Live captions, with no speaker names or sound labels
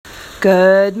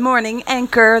Good morning,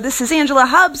 Anchor. This is Angela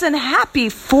Hubbs, and happy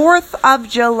 4th of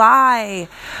July.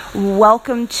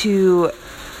 Welcome to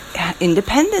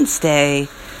Independence Day.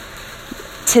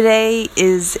 Today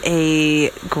is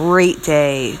a great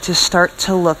day to start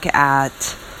to look at,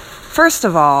 first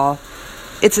of all,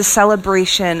 it's a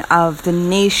celebration of the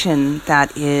nation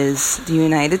that is the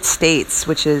United States,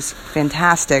 which is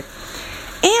fantastic.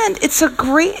 And it's a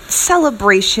great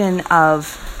celebration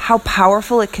of how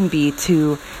powerful it can be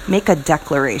to make a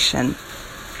declaration.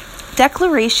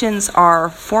 Declarations are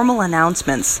formal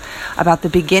announcements about the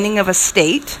beginning of a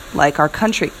state, like our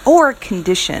country, or a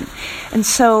condition. And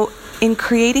so in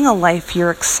creating a life you're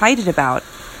excited about,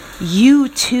 you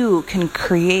too can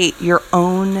create your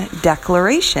own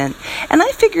declaration. And I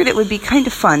figured it would be kind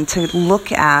of fun to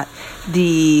look at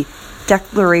the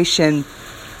Declaration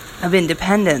of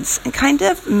Independence and kind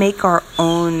of make our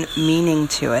own meaning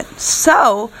to it.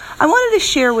 So I wanted to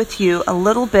share with you a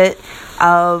little bit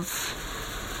of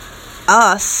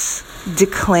us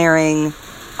declaring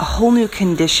a whole new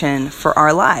condition for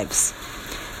our lives.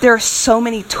 There are so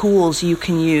many tools you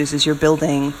can use as you're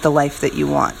building the life that you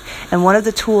want. And one of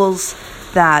the tools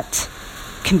that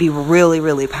can be really,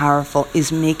 really powerful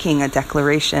is making a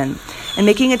declaration. And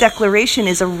making a declaration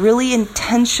is a really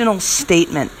intentional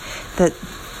statement that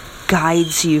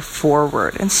guides you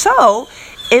forward. And so,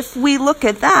 if we look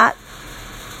at that,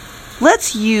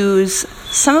 let's use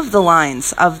some of the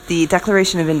lines of the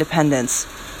Declaration of Independence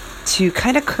to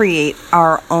kind of create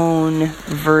our own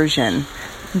version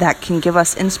that can give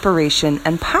us inspiration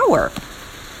and power.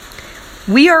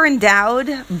 We are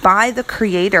endowed by the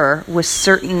Creator with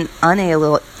certain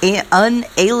unalienable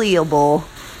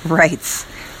rights.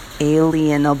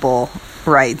 Alienable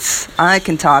rights. I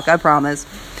can talk, I promise.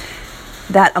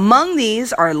 That among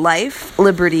these are life,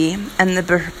 liberty, and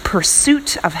the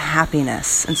pursuit of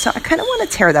happiness. And so I kind of want to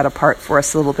tear that apart for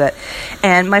us a little bit.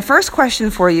 And my first question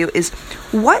for you is,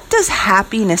 what does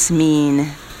happiness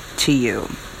mean to you?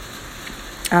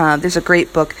 There's a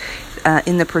great book,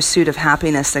 In the Pursuit of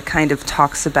Happiness, that kind of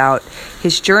talks about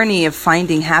his journey of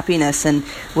finding happiness. And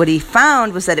what he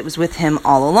found was that it was with him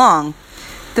all along.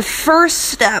 The first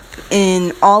step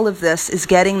in all of this is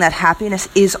getting that happiness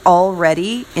is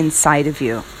already inside of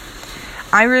you.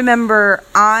 I remember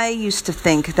I used to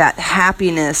think that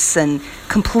happiness and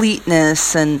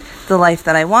completeness and the life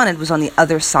that I wanted was on the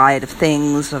other side of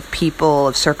things, of people,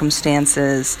 of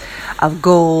circumstances, of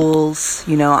goals.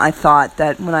 You know, I thought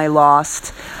that when I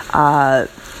lost a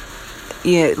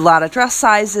lot of dress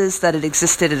sizes, that it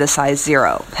existed at a size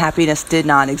 0. Happiness did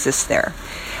not exist there.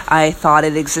 I thought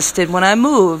it existed when I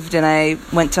moved and I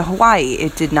went to Hawaii.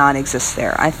 It did not exist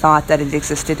there. I thought that it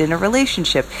existed in a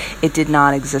relationship. It did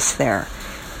not exist there.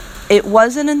 It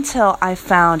wasn't until I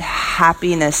found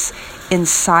happiness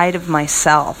inside of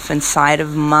myself, inside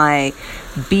of my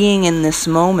being in this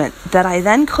moment, that I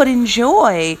then could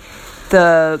enjoy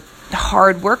the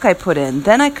hard work I put in.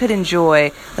 Then I could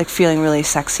enjoy feeling really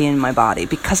sexy in my body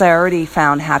because I already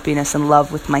found happiness and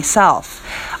love with myself.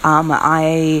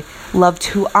 I loved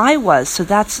who I was. So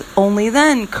that's only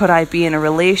then could I be in a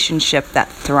relationship that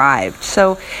thrived.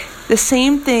 So the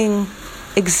same thing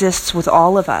exists with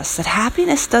all of us, that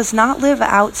happiness does not live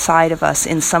outside of us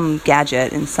in some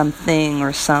gadget, in some thing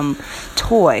or some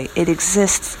toy. It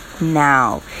exists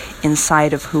now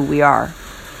inside of who we are.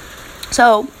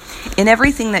 So in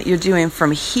everything that you're doing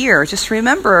from here, just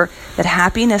remember that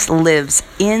happiness lives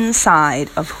inside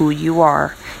of who you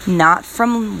are, not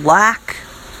from lack,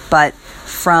 but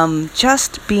from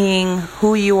just being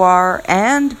who you are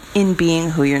and in being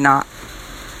who you're not.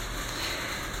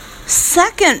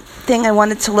 Second thing I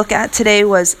wanted to look at today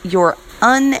was your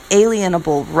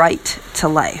unalienable right to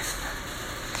life.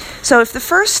 So if the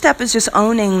first step is just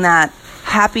owning that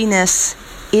happiness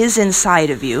is inside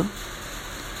of you,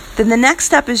 then the next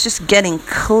step is just getting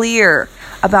clear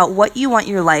about what you want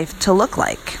your life to look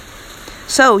like.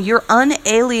 So your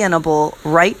unalienable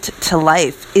right to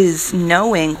life is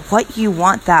knowing what you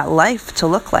want that life to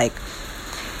look like.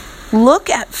 Look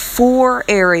at 4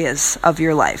 areas of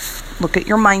your life. Look at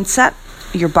your mindset,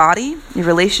 your body, your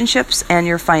relationships, and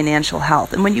your financial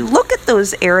health. And when you look at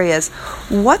those areas,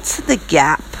 what's the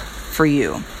gap for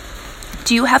you?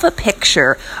 Do you have a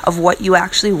picture of what you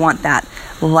actually want that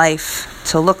life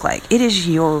to look like? It is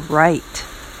your right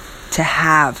to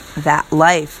have that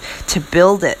life, to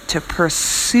build it, to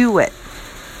pursue it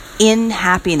in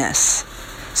happiness.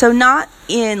 So not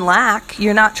in lack.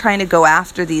 You're not trying to go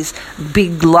after these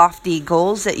big lofty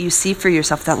goals that you see for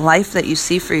yourself, that life that you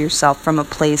see for yourself from a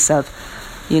place of,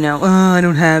 I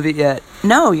don't have it yet.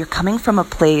 No, you're coming from a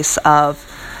place of,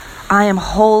 I am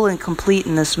whole and complete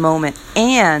in this moment,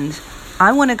 and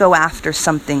I want to go after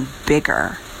something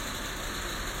bigger.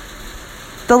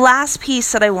 The last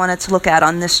piece that I wanted to look at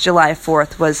on this July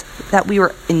 4th was that we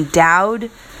were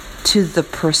endowed to the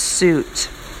pursuit.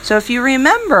 So if you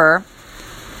remember,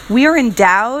 we are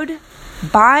endowed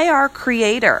by our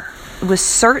Creator with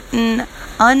certain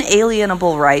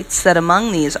unalienable rights, that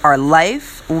among these are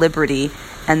life, liberty,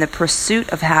 and the pursuit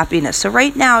of happiness. So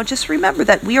right now, just remember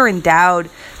that we are endowed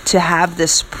to have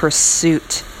this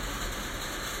pursuit.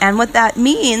 And what that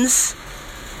means,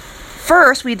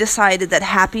 first, we decided that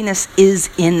happiness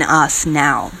is in us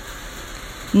now.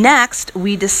 Next,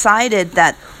 we decided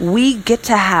that we get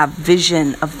to have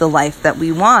vision of the life that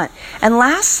we want. And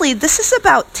lastly, this is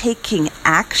about taking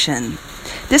action.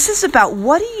 This is about,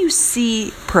 what do you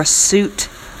see pursuit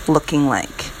looking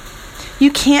like?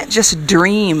 You can't just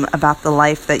dream about the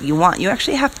life that you want. You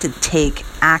actually have to take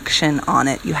action on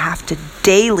it. You have to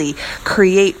daily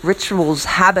create rituals,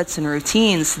 habits, and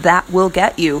routines that will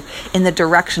get you in the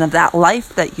direction of that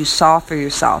life that you saw for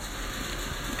yourself.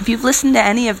 If you've listened to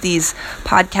any of these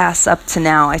podcasts up to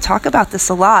now, I talk about this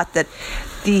a lot, that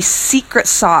the secret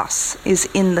sauce is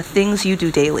in the things you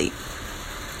do daily.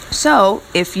 So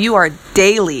if you are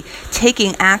daily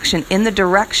taking action in the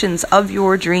directions of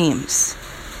your dreams,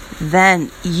 then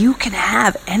you can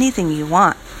have anything you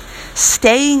want.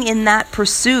 Staying in that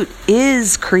pursuit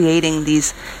is creating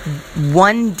these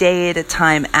one day at a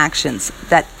time actions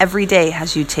that every day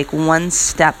has you take one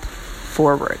step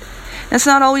forward. And it's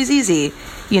not always easy,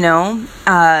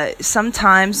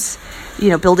 sometimes,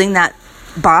 building that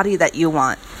body that you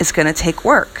want is going to take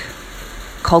work.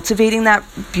 Cultivating that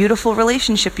beautiful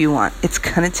relationship you want, it's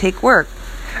going to take work.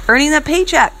 Earning that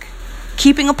paycheck,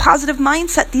 keeping a positive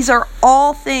mindset, these are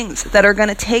all things that are going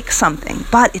to take something,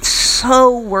 but it's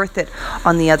so worth it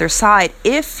on the other side.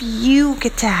 If you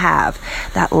get to have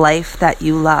that life that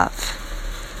you love,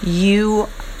 you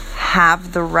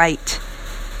have the right,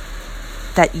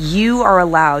 that you are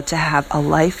allowed to have a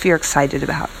life you're excited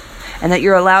about, and that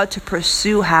you're allowed to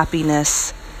pursue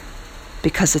happiness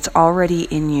because it's already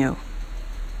in you.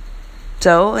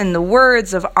 So, in the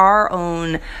words of our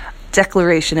own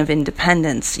Declaration of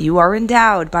Independence, you are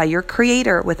endowed by your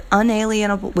Creator with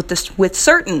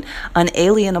certain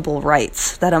unalienable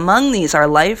rights, that among these are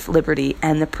life, liberty,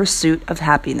 and the pursuit of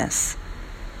happiness.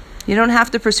 You don't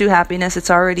have to pursue happiness, it's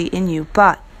already in you,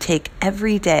 but take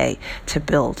every day to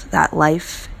build that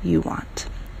life you want.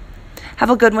 Have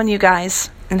a good one, you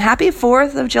guys, and happy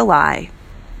 4th of July.